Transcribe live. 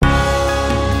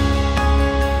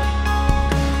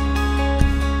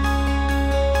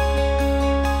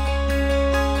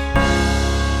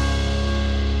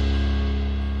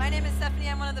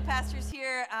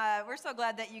so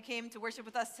glad that you came to worship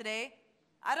with us today.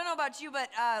 I don't know about you, but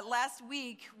last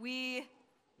week,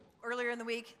 earlier in the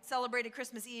week, celebrated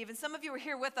Christmas Eve, and some of you were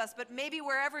here with us, but maybe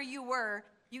wherever you were,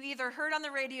 you either heard on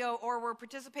the radio or were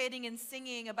participating in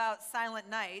singing about Silent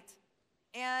Night.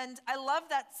 And I love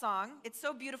that song. It's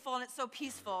so beautiful and it's so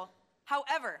peaceful.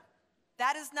 However,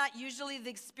 that is not usually the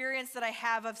experience that I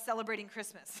have of celebrating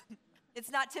Christmas. It's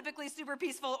not typically super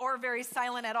peaceful or very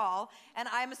silent at all. And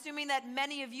I'm assuming that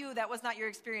many of you, that was not your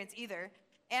experience either.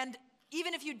 And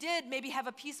even if you did maybe have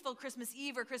a peaceful Christmas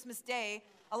Eve or Christmas Day,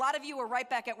 a lot of you were right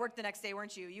back at work the next day,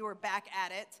 weren't you? You were back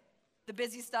at it. The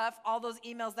busy stuff, all those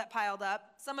emails that piled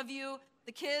up. Some of you,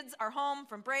 the kids, are home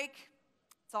from break.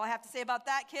 That's all I have to say about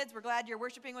that, kids. We're glad you're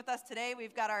worshiping with us today.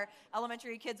 We've got our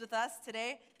elementary kids with us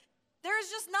today. There's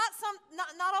just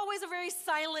not always a very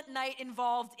silent night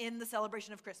involved in the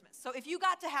celebration of Christmas. So if you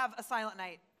got to have a silent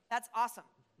night, that's awesome.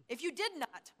 If you did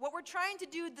not, what we're trying to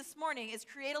do this morning is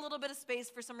create a little bit of space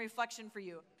for some reflection for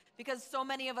you, because so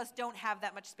many of us don't have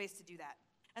that much space to do that.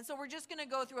 And so we're just going to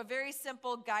go through a very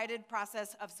simple guided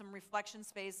process of some reflection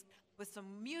space with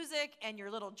some music and your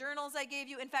little journals I gave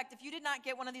you. In fact, if you did not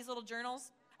get one of these little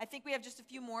journals, I think we have just a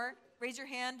few more. Raise your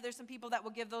hand. There's some people that will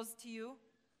give those to you.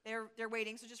 They're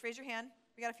waiting, so just raise your hand.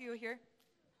 We got a few here.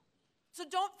 So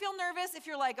don't feel nervous if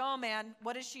you're like, oh man,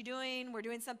 what is she doing? We're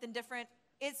doing something different.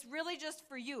 It's really just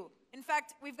for you. In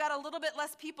fact, we've got a little bit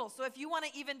less people, so if you want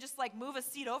to even just like move a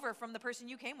seat over from the person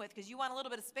you came with because you want a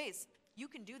little bit of space, you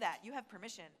can do that. You have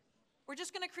permission. We're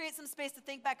just going to create some space to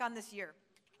think back on this year.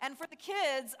 And for the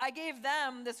kids, I gave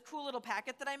them this cool little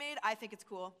packet that I made. I think it's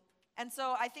cool. And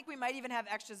so I think we might even have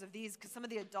extras of these because some of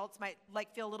the adults might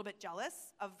feel a little bit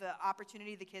jealous of the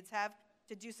opportunity the kids have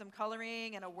to do some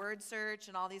coloring and a word search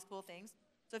and all these cool things.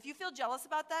 So if you feel jealous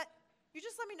about that, you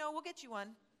just let me know. We'll get you one.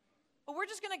 But we're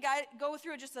just going to go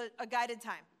through just a guided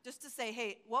time, just to say,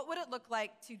 hey, what would it look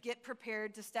like to get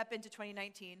prepared to step into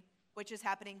 2019, which is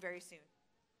happening very soon.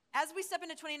 As we step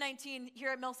into 2019 here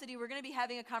at Mill City, we're going to be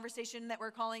having a conversation that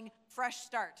we're calling Fresh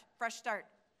Start. Fresh Start.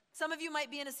 Some of you might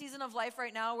be in a season of life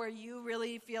right now where you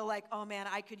really feel like, oh man,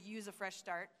 I could use a fresh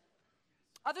start.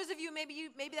 Others of you, maybe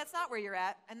that's not where you're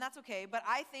at, and that's okay. But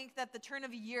I think that the turn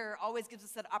of a year always gives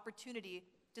us that opportunity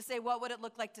to say, what would it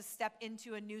look like to step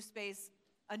into a new space,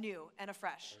 anew and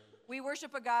afresh? We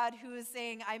worship a God who is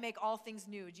saying, I make all things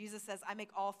new. Jesus says, I make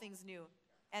all things new.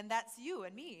 And that's you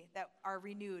and me that are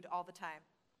renewed all the time.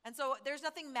 And so there's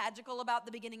nothing magical about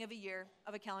the beginning of a year,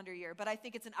 of a calendar year, but I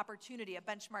think it's an opportunity, a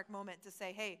benchmark moment to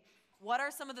say, hey, what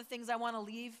are some of the things I want to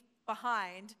leave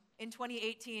behind in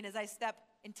 2018 as I step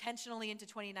intentionally into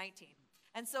 2019?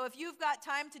 And so if you've got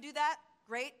time to do that,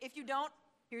 great. If you don't,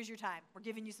 here's your time. We're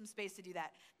giving you some space to do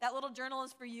that. That little journal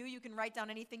is for you. You can write down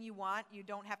anything you want. You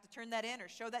don't have to turn that in or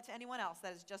show that to anyone else.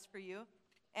 That is just for you.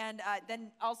 And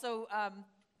then also,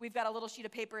 we've got a little sheet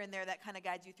of paper in there that kind of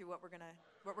guides you through what we're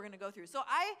gonna go through. So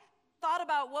I thought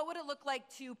about what would it look like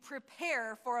to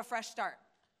prepare for a fresh start.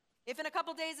 If in a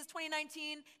couple days it's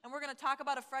 2019 and we're gonna talk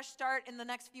about a fresh start in the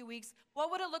next few weeks,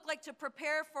 what would it look like to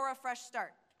prepare for a fresh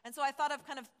start? And so I thought of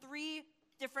kind of three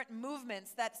different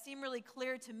movements that seem really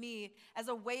clear to me as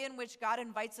a way in which God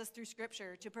invites us through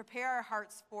Scripture to prepare our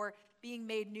hearts for being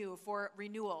made new, for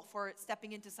renewal, for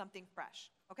stepping into something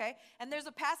fresh. Okay? And there's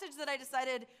a passage that I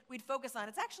decided we'd focus on.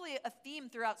 It's actually a theme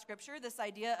throughout Scripture, this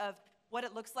idea of what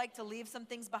it looks like to leave some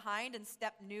things behind and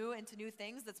step new into new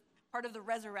things. That's part of the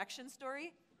resurrection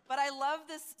story. But I love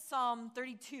this Psalm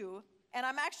 32, and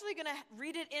I'm actually going to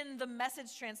read it in the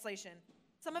Message translation.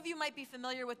 Some of you might be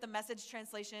familiar with the Message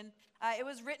translation. It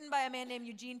was written by a man named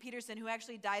Eugene Peterson, who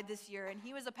actually died this year, and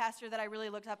he was a pastor that I really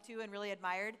looked up to and really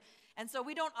admired. And so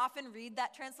we don't often read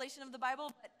that translation of the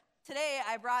Bible, but today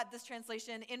I brought this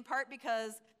translation in part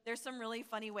because there's some really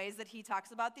funny ways that he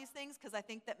talks about these things, because I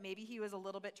think that maybe he was a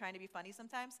little bit trying to be funny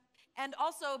sometimes. And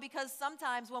also because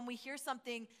sometimes when we hear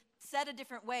something said a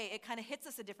different way, it kind of hits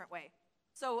us a different way.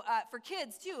 So for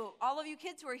kids too, all of you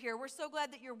kids who are here, we're so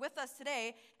glad that you're with us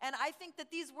today. And I think that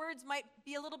these words might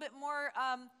be a little bit more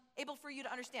able for you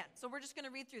to understand. So we're just going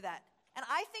to read through that. And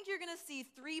I think you're going to see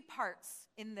three parts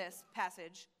in this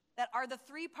passage that are the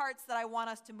three parts that I want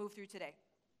us to move through today.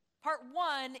 Part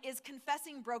one is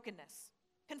confessing brokenness.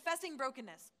 Confessing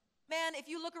brokenness. Man, if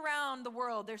you look around the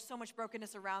world, there's so much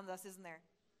brokenness around us, isn't there?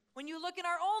 When you look in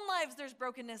our own lives, there's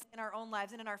brokenness in our own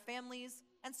lives and in our families.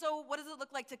 And so what does it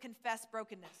look like to confess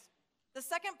brokenness? The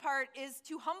second part is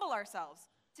to humble ourselves,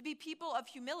 to be people of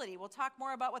humility. We'll talk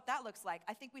more about what that looks like.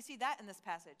 I think we see that in this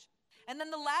passage. And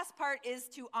then the last part is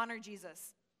to honor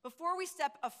Jesus. Before we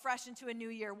step afresh into a new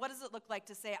year, what does it look like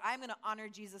to say, I'm going to honor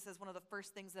Jesus as one of the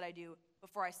first things that I do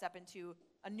before I step into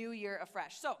a new year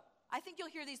afresh? So I think you'll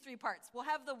hear these three parts. We'll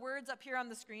have the words up here on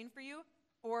the screen for you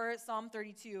for Psalm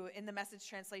 32 in the Message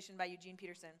translation by Eugene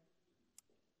Peterson.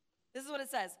 This is what it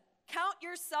says. Count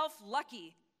yourself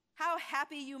lucky. How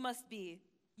happy you must be.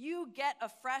 You get a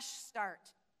fresh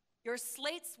start. Your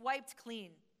slate's wiped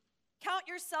clean. Count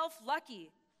yourself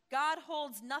lucky. God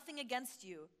holds nothing against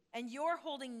you, and you're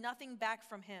holding nothing back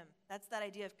from him. That's that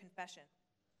idea of confession.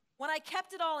 When I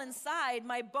kept it all inside,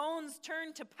 my bones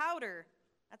turned to powder.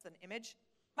 That's an image.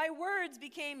 My words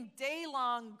became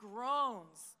day-long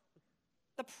groans.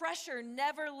 The pressure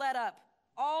never let up.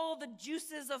 All the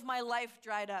juices of my life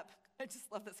dried up. I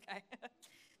just love this guy.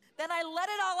 Then I let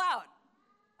it all out.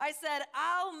 I said,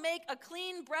 I'll make a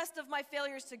clean breast of my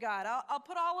failures to God. I'll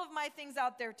put all of my things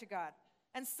out there to God.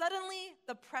 And suddenly,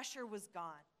 the pressure was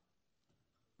gone.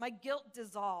 My guilt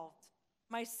dissolved.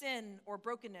 My sin or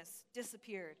brokenness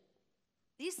disappeared.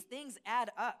 These things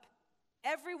add up.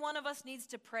 Every one of us needs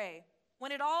to pray.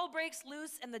 When it all breaks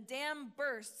loose and the dam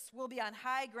bursts, we'll be on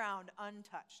high ground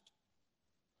untouched.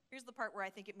 Here's the part where I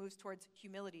think it moves towards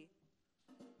humility.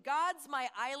 God's my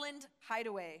island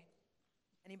hideaway.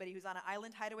 Anybody who's on an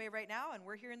island hideaway right now, and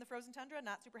we're here in the frozen tundra,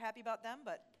 not super happy about them,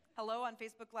 but hello on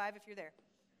Facebook Live if you're there.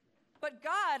 But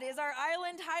God is our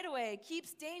island hideaway,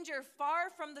 keeps danger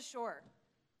far from the shore,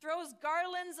 throws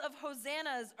garlands of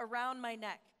hosannas around my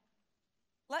neck.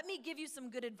 Let me give you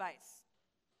some good advice.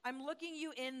 I'm looking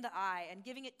you in the eye and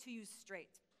giving it to you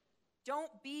straight. Don't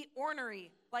be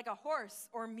ornery like a horse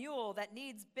or mule that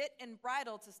needs bit and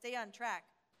bridle to stay on track.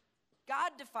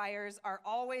 God defiers are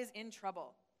always in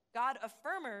trouble. God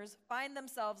affirmers find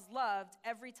themselves loved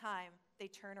every time they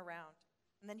turn around.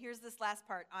 And then here's this last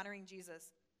part, honoring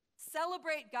Jesus.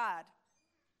 Celebrate God.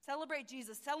 Celebrate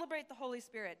Jesus. Celebrate the Holy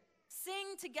Spirit.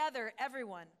 Sing together,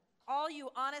 everyone, all you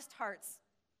honest hearts.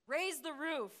 Raise the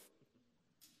roof.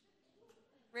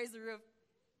 Raise the roof.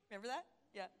 Remember that?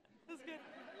 Yeah, that's good.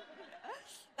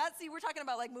 See, we're talking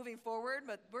about like moving forward,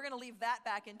 but we're going to leave that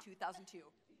back in 2002.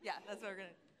 Yeah, that's what we're going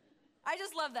to do. I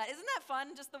just love that. Isn't that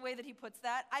fun, just the way that he puts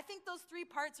that? I think those three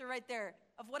parts are right there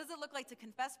of what does it look like to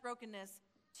confess brokenness,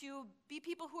 to be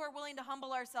people who are willing to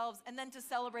humble ourselves, and then to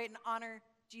celebrate and honor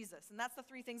Jesus. And that's the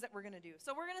three things that we're going to do.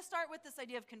 So we're going to start with this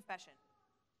idea of confession.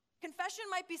 Confession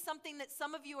might be something that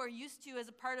some of you are used to as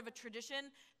a part of a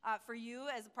tradition for you,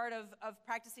 as a part of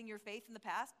practicing your faith in the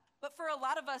past. But for a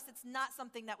lot of us, it's not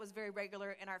something that was very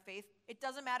regular in our faith. It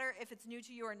doesn't matter if it's new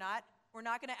to you or not. We're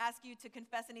not going to ask you to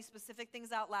confess any specific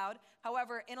things out loud.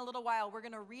 However, in a little while, we're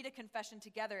going to read a confession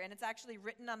together, and it's actually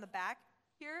written on the back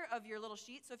here of your little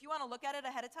sheet. So if you want to look at it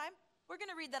ahead of time, we're going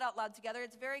to read that out loud together.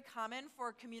 It's very common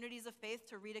for communities of faith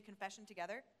to read a confession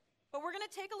together. But we're going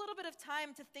to take a little bit of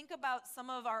time to think about some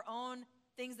of our own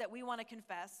things that we want to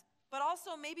confess, but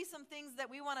also maybe some things that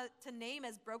we want to name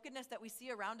as brokenness that we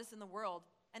see around us in the world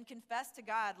and confess to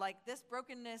God, like this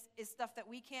brokenness is stuff that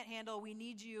we can't handle. We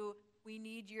need you. We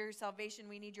need your salvation.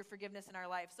 We need your forgiveness in our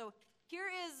life. So here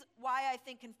is why I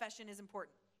think confession is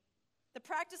important. The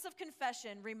practice of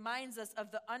confession reminds us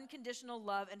of the unconditional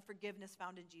love and forgiveness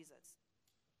found in Jesus.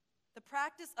 The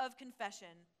practice of confession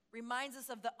reminds us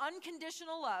of the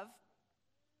unconditional love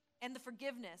and the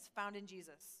forgiveness found in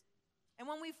Jesus. And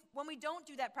when we don't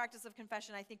do that practice of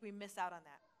confession, I think we miss out on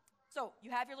that. So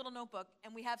you have your little notebook,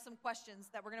 and we have some questions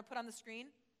that we're going to put on the screen.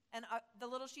 And the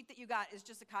little sheet that you got is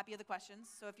just a copy of the questions.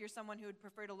 So if you're someone who would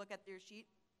prefer to look at your sheet,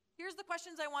 here's the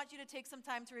questions I want you to take some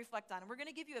time to reflect on. And we're going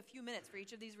to give you a few minutes for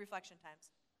each of these reflection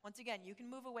times. Once again, you can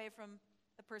move away from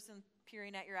the person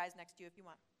peering at your eyes next to you if you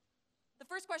want. The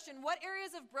first question, what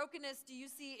areas of brokenness do you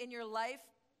see in your life,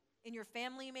 in your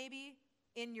family maybe,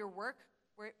 in your work,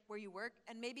 where you work,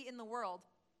 and maybe in the world?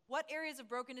 What areas of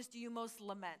brokenness do you most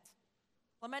lament?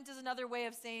 Lament is another way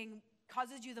of saying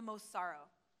causes you the most sorrow.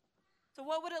 So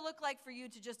what would it look like for you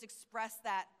to just express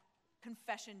that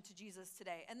confession to Jesus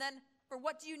today? And then for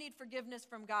what do you need forgiveness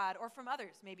from God or from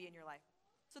others maybe in your life?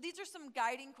 So these are some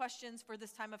guiding questions for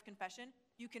this time of confession.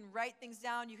 You can write things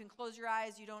down. You can close your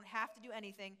eyes. You don't have to do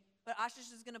anything. But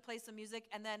Ashish is going to play some music,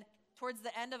 and then towards the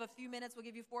end of a few minutes, we'll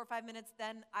give you 4 or 5 minutes,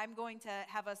 then I'm going to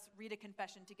have us read a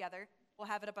confession together. We'll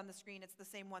have it up on the screen. It's the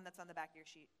same one that's on the back of your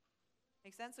sheet.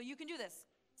 Make sense? So you can do this.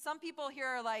 Some people here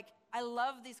are like, I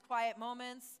love these quiet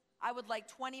moments. I would like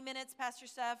 20 minutes, Pastor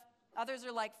Steph. Others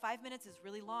are like, 5 minutes is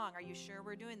really long. Are you sure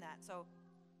we're doing that? So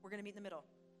we're going to meet in the middle.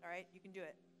 All right? You can do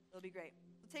it. It'll be great.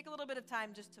 So take a little bit of time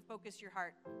just to focus your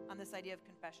heart on this idea of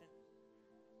confession.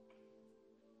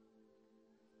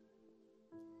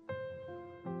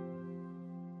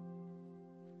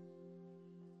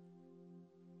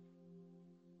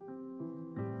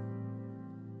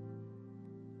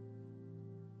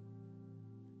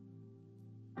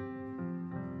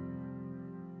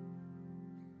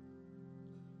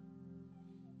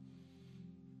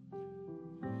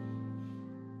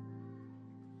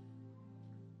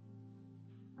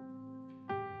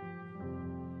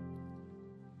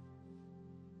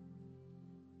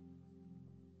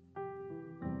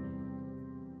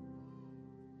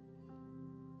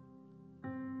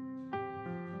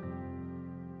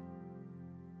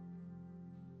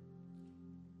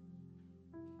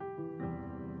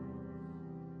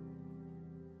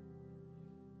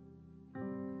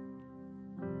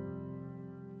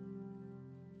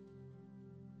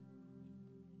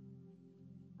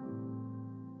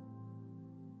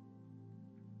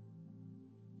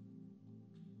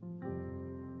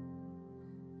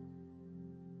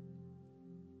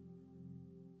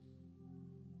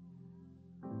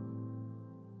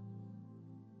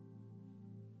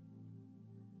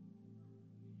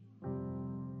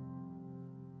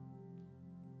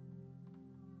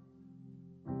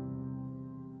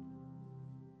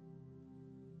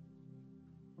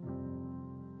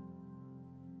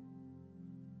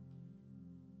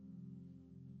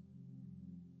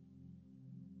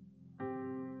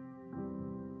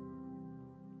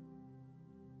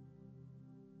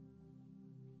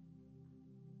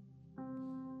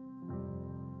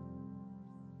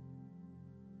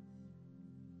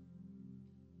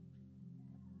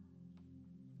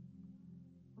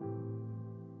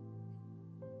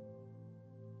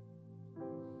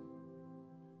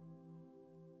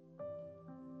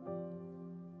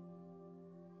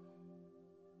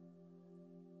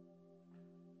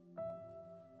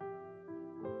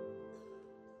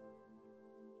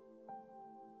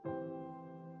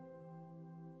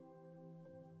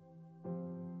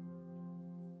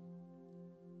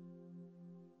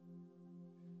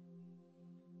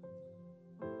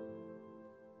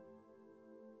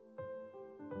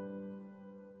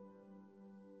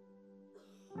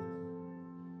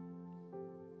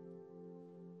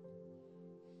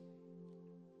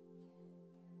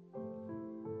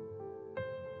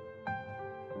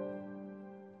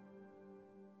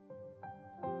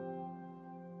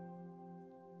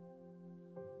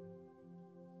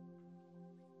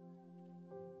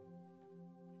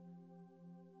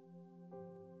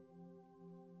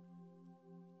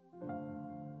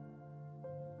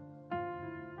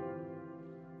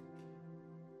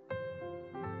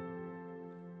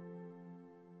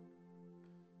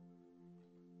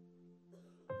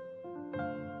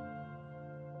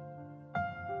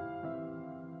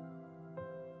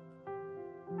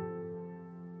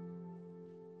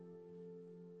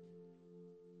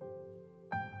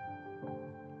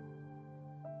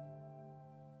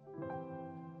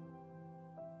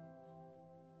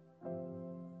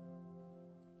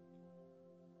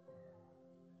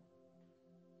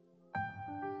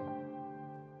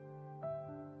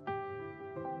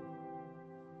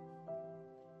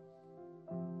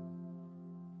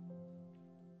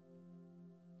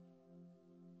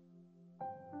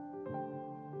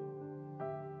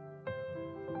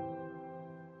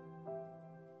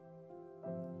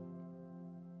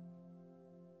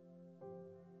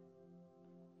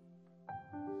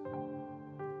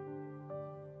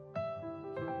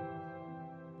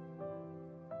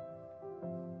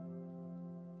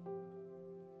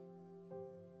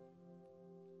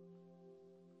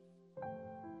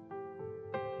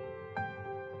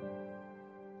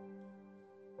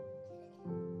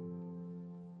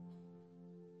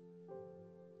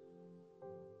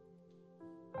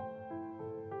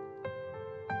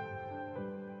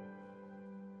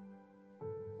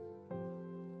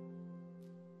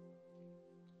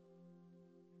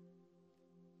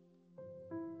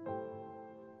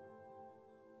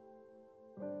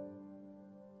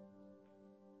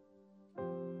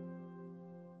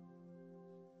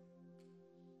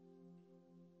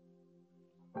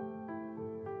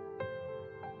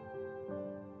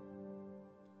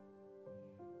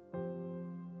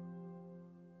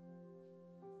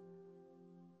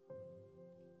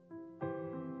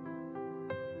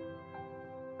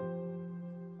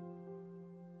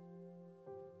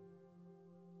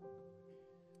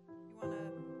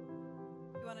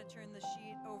 want to turn the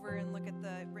sheet over and look at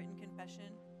the written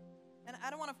confession. And I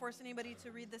don't want to force anybody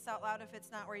to read this out loud if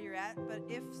it's not where you're at, but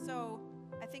if so,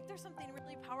 I think there's something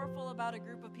really powerful about a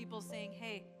group of people saying,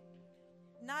 hey,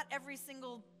 not every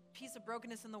single piece of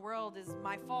brokenness in the world is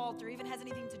my fault or even has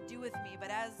anything to do with me,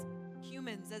 but as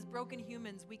humans, as broken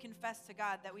humans, we confess to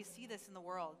God that we see this in the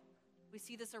world. We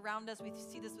see this around us, we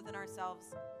see this within ourselves.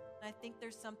 And I think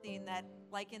there's something that,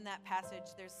 like in that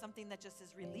passage, there's something that just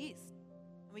is released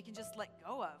and we can just let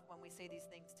go of when we say these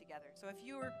things together. So if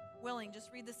you are willing, just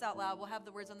read this out loud. We'll have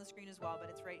the words on the screen as well, but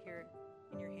it's right here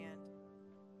in your hand.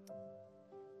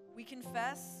 We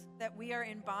confess that we are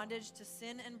in bondage to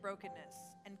sin and brokenness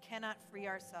and cannot free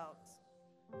ourselves.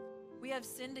 We have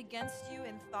sinned against you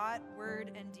in thought,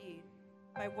 word, and deed,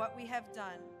 by what we have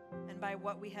done and by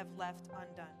what we have left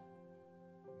undone.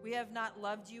 We have not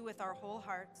loved you with our whole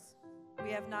hearts.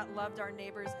 We have not loved our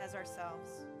neighbors as ourselves.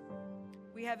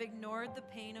 We have ignored the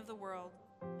pain of the world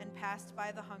and passed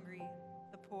by the hungry,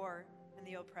 the poor, and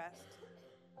the oppressed.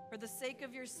 For the sake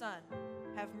of your Son,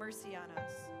 have mercy on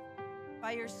us.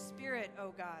 By your Spirit,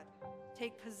 O God,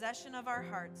 take possession of our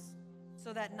hearts,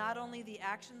 so that not only the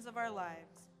actions of our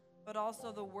lives, but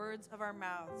also the words of our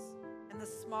mouths and the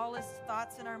smallest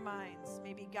thoughts in our minds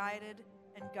may be guided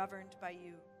and governed by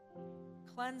you.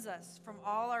 Cleanse us from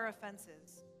all our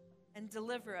offenses and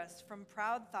deliver us from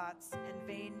proud thoughts and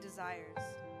vain desires.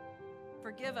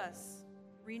 Forgive us,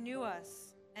 renew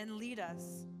us, and lead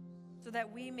us, so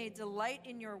that we may delight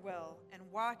in your will and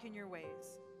walk in your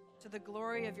ways, to the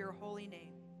glory of your holy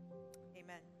name.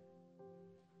 Amen.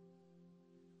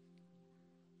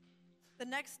 The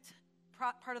next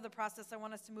part of the process I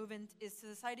want us to move in is to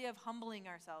this idea of humbling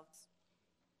ourselves.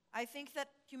 I think that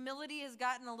humility has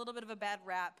gotten a little bit of a bad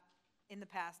rap in the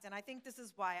past, and I think this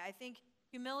is why. I think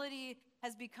humility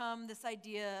has become this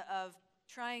idea of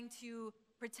trying to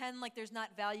pretend like there's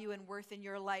not value and worth in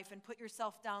your life and put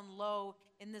yourself down low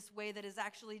in this way that is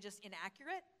actually just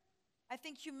inaccurate. I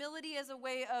think humility as a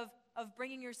way of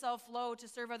bringing yourself low to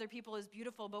serve other people is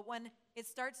beautiful, but when it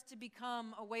starts to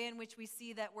become a way in which we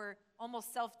see that we're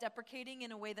almost self-deprecating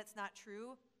in a way that's not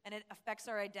true, and it affects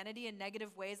our identity in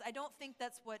negative ways, I don't think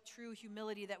that's what true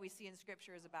humility that we see in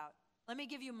Scripture is about. Let me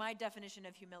give you my definition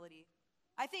of humility.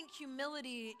 I think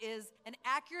humility is an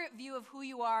accurate view of who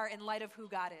you are in light of who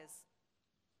God is.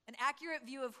 An accurate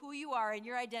view of who you are and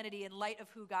your identity in light of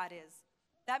who God is.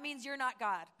 That means you're not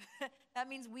God. That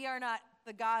means we are not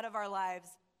the God of our lives,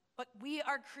 but we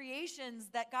are creations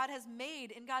that God has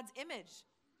made in God's image.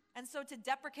 And so to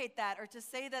deprecate that or to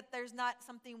say that there's not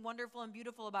something wonderful and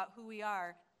beautiful about who we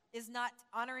are is not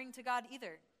honoring to God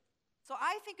either. So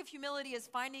I think of humility as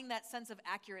finding that sense of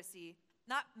accuracy,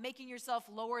 not making yourself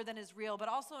lower than is real, but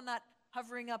also not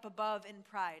hovering up above in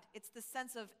pride. It's the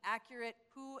sense of accurate,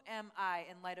 who am I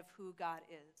in light of who God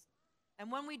is?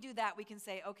 And when we do that, we can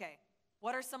say, okay,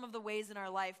 what are some of the ways in our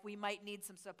life we might need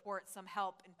some support, some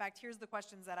help? In fact, here's the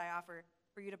questions that I offer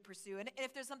for you to pursue. And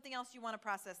if there's something else you want to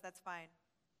process, that's fine.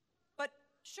 But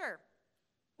sure,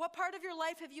 what part of your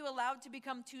life have you allowed to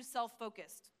become too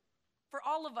self-focused? For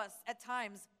all of us, at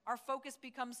times, our focus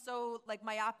becomes so,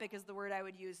 myopic is the word I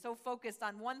would use, so focused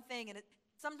on one thing, and it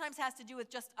sometimes has to do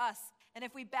with just us. And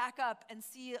if we back up and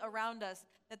see around us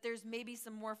that there's maybe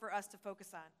some more for us to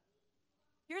focus on.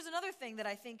 Here's another thing that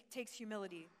I think takes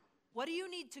humility. What do you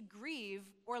need to grieve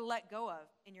or let go of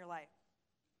in your life?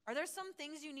 Are there some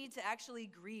things you need to actually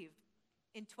grieve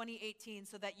in 2018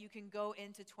 so that you can go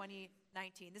into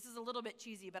 2019? This is a little bit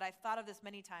cheesy, but I've thought of this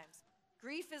many times.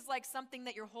 Grief is like something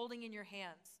that you're holding in your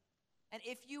hands. And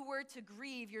if you were to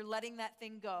grieve, you're letting that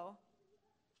thing go.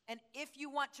 And if you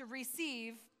want to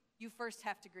receive, you first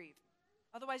have to grieve.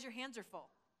 Otherwise, your hands are full,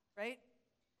 right?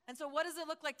 And so what does it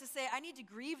look like to say, I need to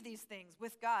grieve these things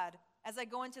with God as I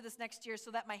go into this next year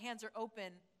so that my hands are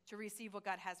open to receive what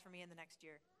God has for me in the next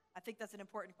year? I think that's an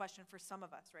important question for some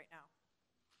of us right now.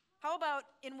 How about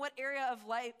in what area of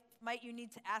life might you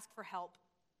need to ask for help?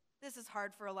 This is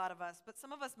hard for a lot of us, but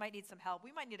some of us might need some help.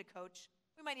 We might need a coach.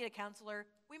 We might need a counselor.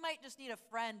 We might just need a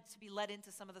friend to be led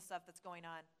into some of the stuff that's going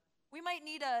on. We might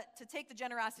need to take the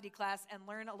generosity class and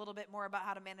learn a little bit more about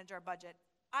how to manage our budget.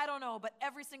 I don't know, but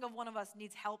every single one of us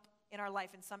needs help in our life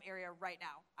in some area right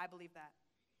now. I believe that.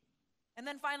 And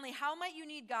then finally, how might you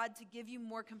need God to give you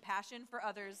more compassion for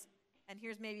others? And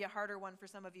here's maybe a harder one for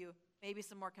some of you, maybe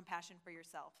some more compassion for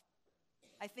yourself.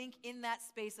 I think in that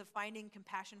space of finding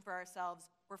compassion for ourselves,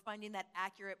 we're finding that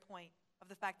accurate point of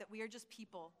the fact that we are just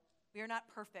people. We are not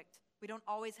perfect. We don't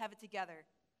always have it together.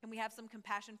 Can we have some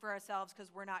compassion for ourselves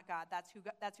because we're not God? That's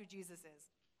who Jesus is.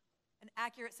 An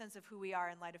accurate sense of who we are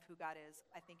in light of who God is,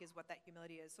 I think, is what that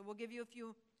humility is. So we'll give you a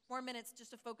few more minutes just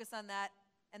to focus on that.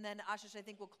 And then Ashish, I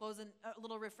think, will close in a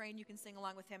little refrain. You can sing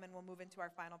along with him, and we'll move into our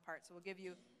final part. So we'll give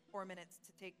you 4 minutes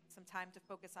to take some time to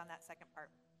focus on that second part.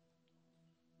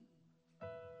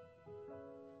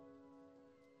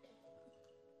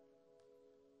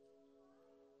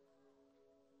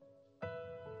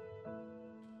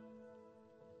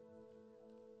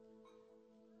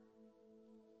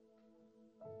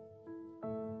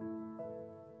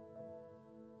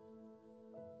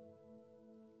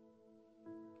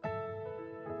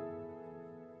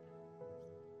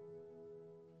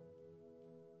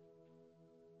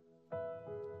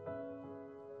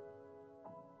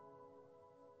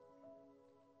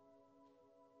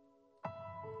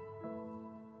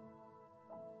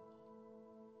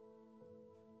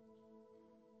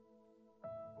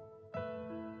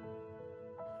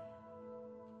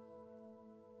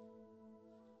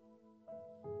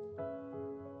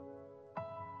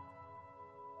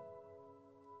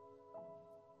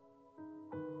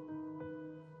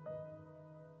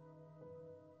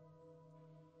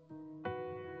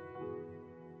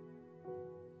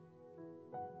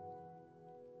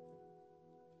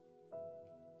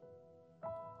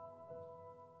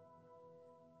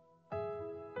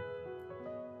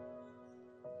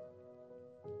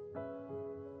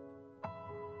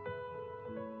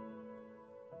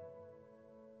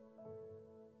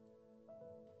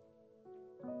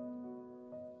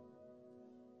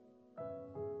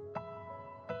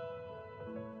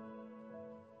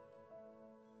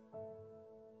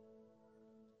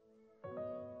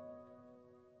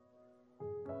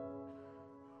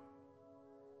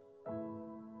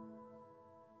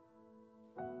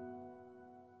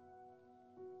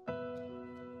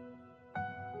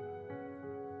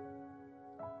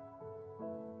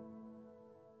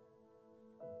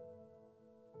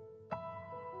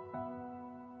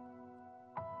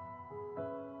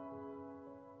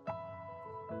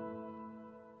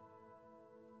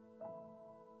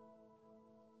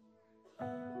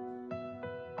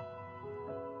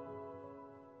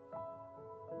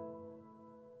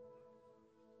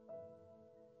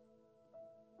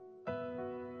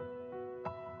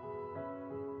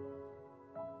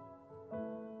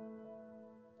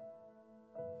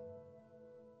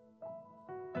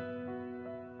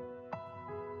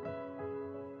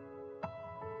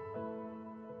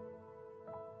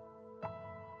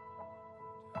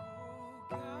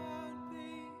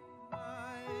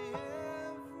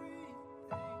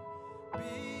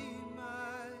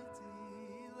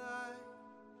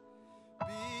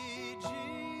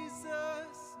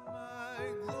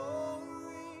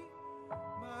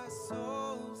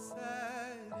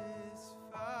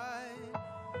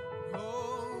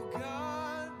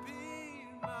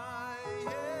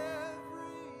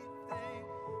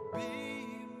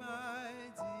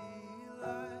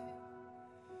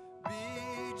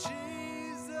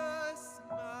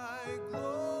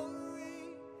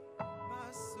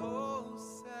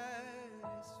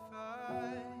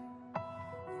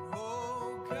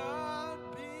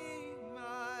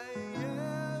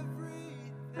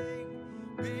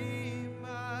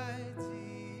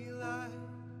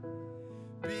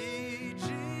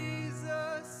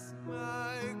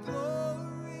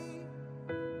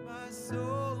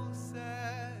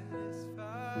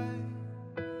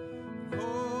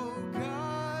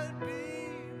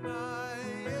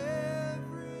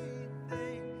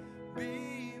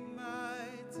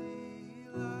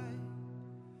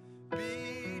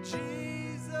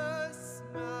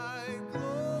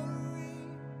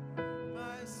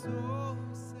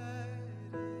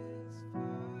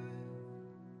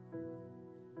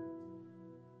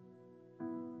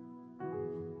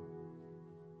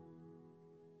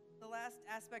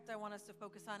 Aspect I want us to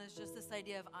focus on is just this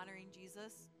idea of honoring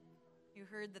Jesus. You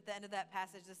heard at the end of that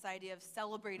passage this idea of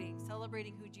celebrating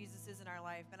who Jesus is in our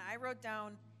life. And I wrote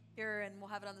down here, and we'll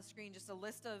have it on the screen, just a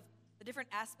list of the different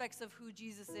aspects of who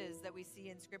Jesus is that we see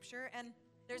in Scripture. And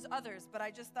there's others, but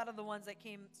I just thought of the ones that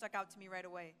stuck out to me right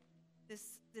away.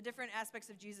 The different aspects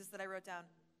of Jesus that I wrote down.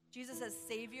 Jesus as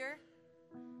Savior,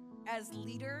 as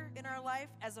leader in our life,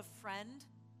 as a friend,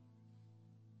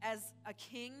 as a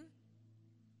king,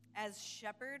 as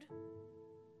shepherd,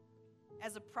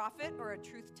 as a prophet or a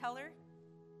truth teller,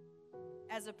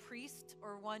 as a priest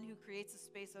or one who creates a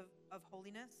space of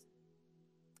holiness,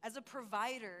 as a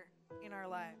provider in our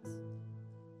lives,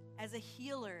 as a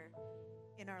healer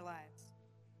in our lives,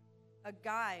 a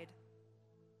guide,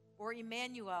 or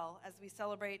Emmanuel as we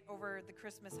celebrate over the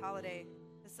Christmas holiday,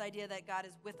 this idea that God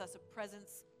is with us, a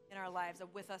presence in our lives, a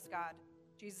with us God.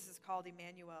 Jesus is called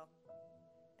Emmanuel.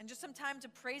 And just some time to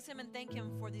praise him and thank him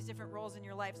for these different roles in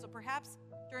your life. So perhaps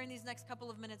during these next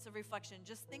couple of minutes of reflection,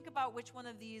 just think about which one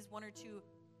of these, one or two,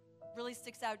 really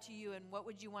sticks out to you, and what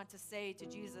would you want to say to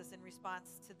Jesus in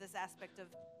response to this aspect of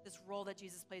this role that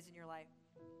Jesus plays in your life?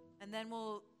 And then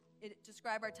we'll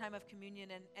describe our time of communion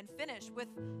and finish with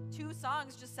 2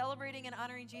 songs just celebrating and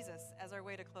honoring Jesus as our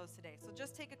way to close today. So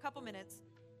just take a couple minutes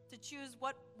to choose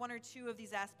what 1 or 2 of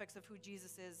these aspects of who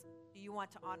Jesus is do you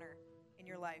want to honor in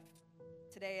your life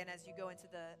today and as you go into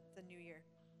the new year.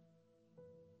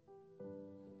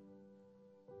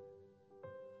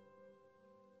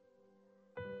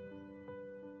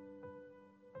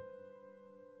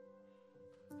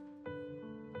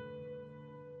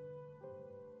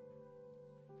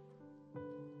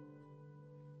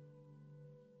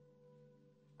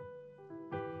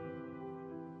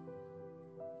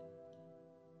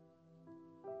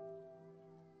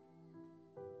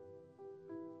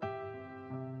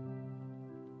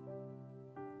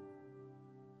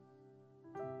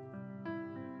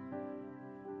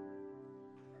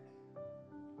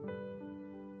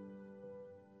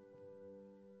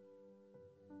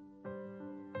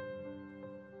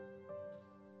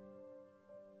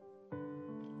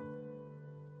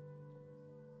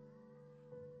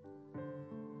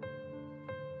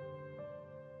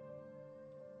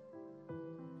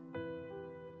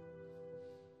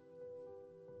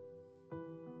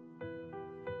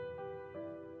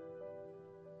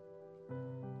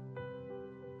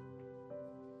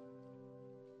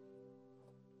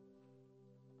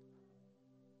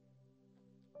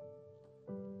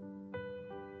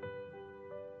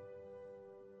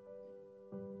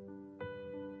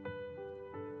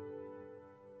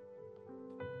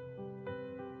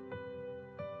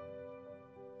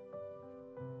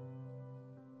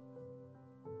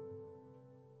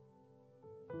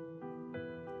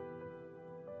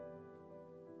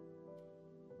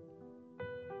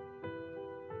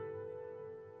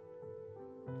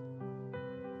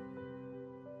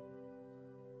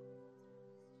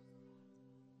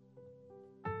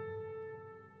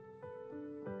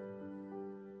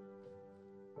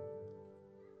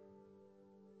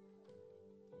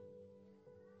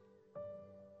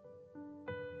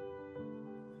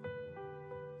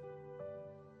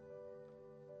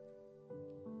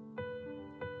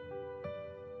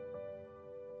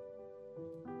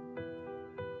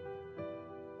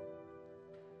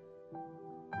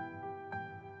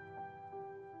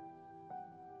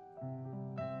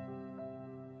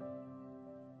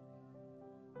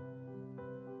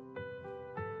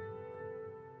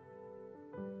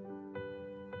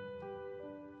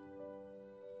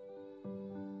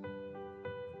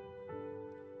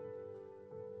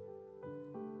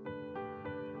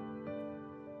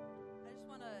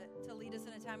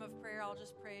 Time of prayer, I'll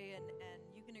just pray and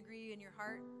you can agree in your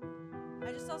heart.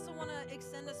 I just also want to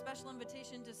extend a special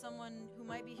invitation to someone who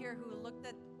might be here who looked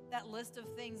at that list of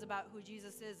things about who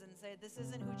Jesus is and say, this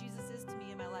isn't who Jesus is to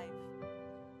me in my life.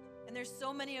 And there's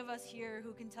so many of us here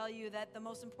who can tell you that the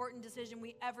most important decision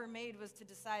we ever made was to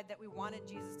decide that we wanted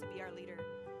Jesus to be our leader,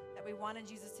 that we wanted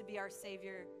Jesus to be our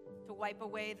Savior, to wipe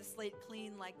away the slate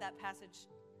clean like that passage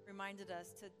reminded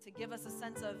us, to give us a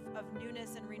sense of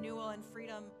newness and renewal and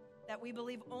freedom that we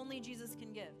believe only Jesus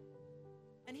can give.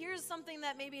 And here's something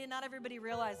that maybe not everybody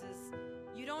realizes.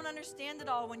 You don't understand it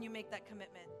all when you make that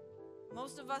commitment.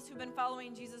 Most of us who've been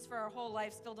following Jesus for our whole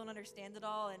life still don't understand it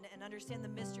all and understand the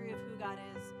mystery of who God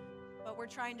is. But we're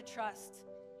trying to trust.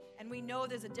 And we know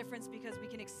there's a difference because we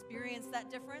can experience that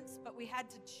difference, but we had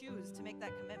to choose to make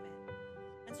that commitment.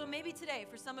 And so maybe today,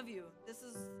 for some of you, this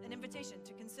is an invitation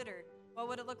to consider what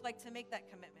would it look like to make that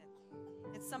commitment.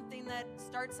 It's something that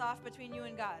starts off between you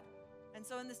and God. And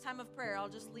so in this time of prayer, I'll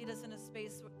just lead us in a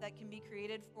space that can be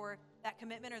created for that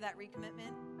commitment or that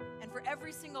recommitment. And for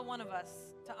every single one of us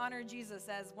to honor Jesus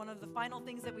as one of the final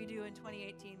things that we do in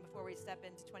 2018 before we step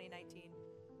into 2019.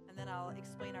 And then I'll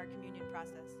explain our communion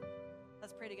process.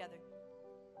 Let's pray together.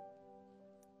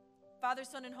 Father,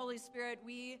 Son, and Holy Spirit,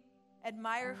 we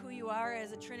admire who you are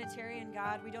as a Trinitarian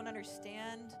God. We don't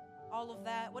understand all of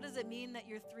that. What does it mean that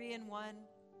you're 3 in 1?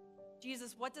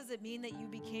 Jesus, what does it mean that you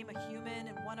became a human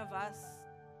and one of us?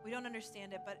 We don't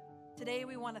understand it, but today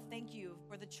we want to thank you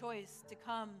for the choice to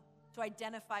come, to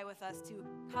identify with us, to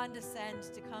condescend,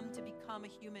 to come to become a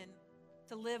human,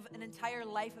 to live an entire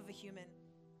life of a human,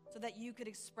 so that you could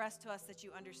express to us that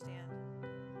you understand.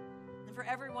 And for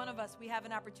every one of us, we have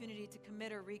an opportunity to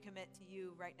commit or recommit to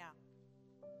you right now.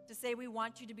 To say we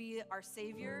want you to be our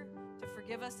Savior, to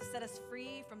forgive us, to set us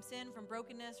free from sin, from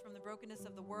the brokenness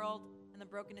of the world, and the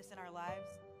brokenness in our lives.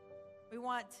 We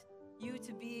want you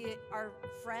to be our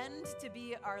friend, to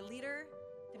be our leader,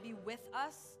 to be with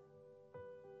us.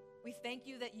 We thank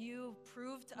you that you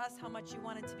proved to us how much you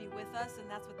wanted to be with us, and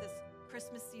that's what this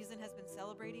Christmas season has been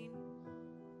celebrating.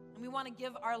 And And we want to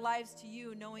give our lives to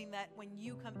you, knowing that when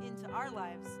you come into our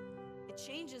lives, it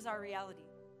changes our reality.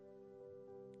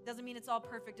 It doesn't mean it's all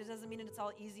perfect. It doesn't mean it's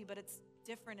all easy, but it's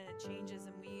different and it changes,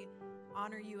 and we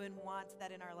honor you and want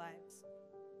that in our lives.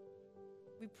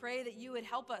 We pray that you would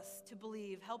help us to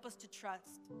believe, help us to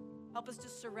trust, help us to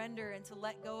surrender and to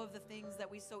let go of the things that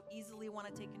we so easily want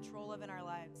to take control of in our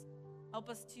lives.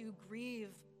 Help us to grieve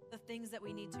the things that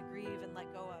we need to grieve and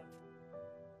let go of.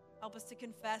 Help us to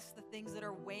confess the things that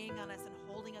are weighing on us and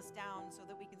holding us down so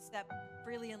that we can step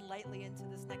freely and lightly into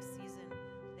this next season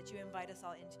that you invite us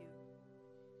all into.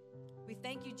 We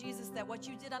thank you, Jesus, that what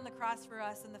you did on the cross for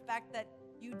us and the fact that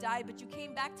you died, but you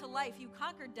came back to life. You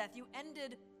conquered death. You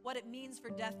ended what it means for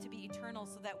death to be eternal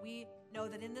so that we know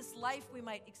that in this life we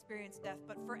might experience death,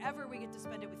 but forever we get to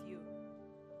spend it with you,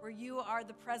 where you are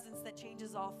the presence that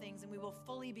changes all things, and we will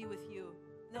fully be with you.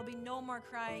 And there'll be no more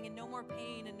crying and no more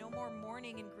pain and no more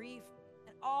mourning and grief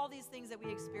and all these things that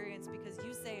we experience, because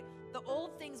you say the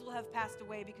old things will have passed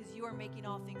away because you are making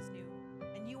all things new.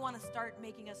 And you want to start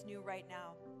making us new right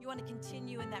now. You want to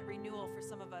continue in that renewal for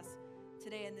some of us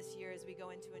today and this year as we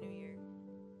go into a new year.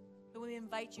 So we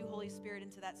invite you, Holy Spirit,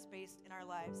 into that space in our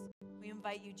lives. We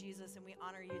invite you, Jesus, and we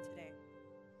honor you today.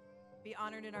 Be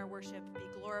honored in our worship.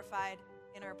 Be glorified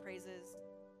in our praises.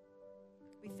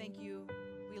 We thank you.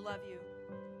 We love you.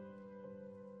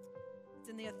 It's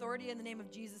in the authority and the name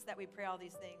of Jesus that we pray all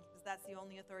these things, because that's the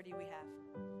only authority we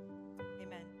have.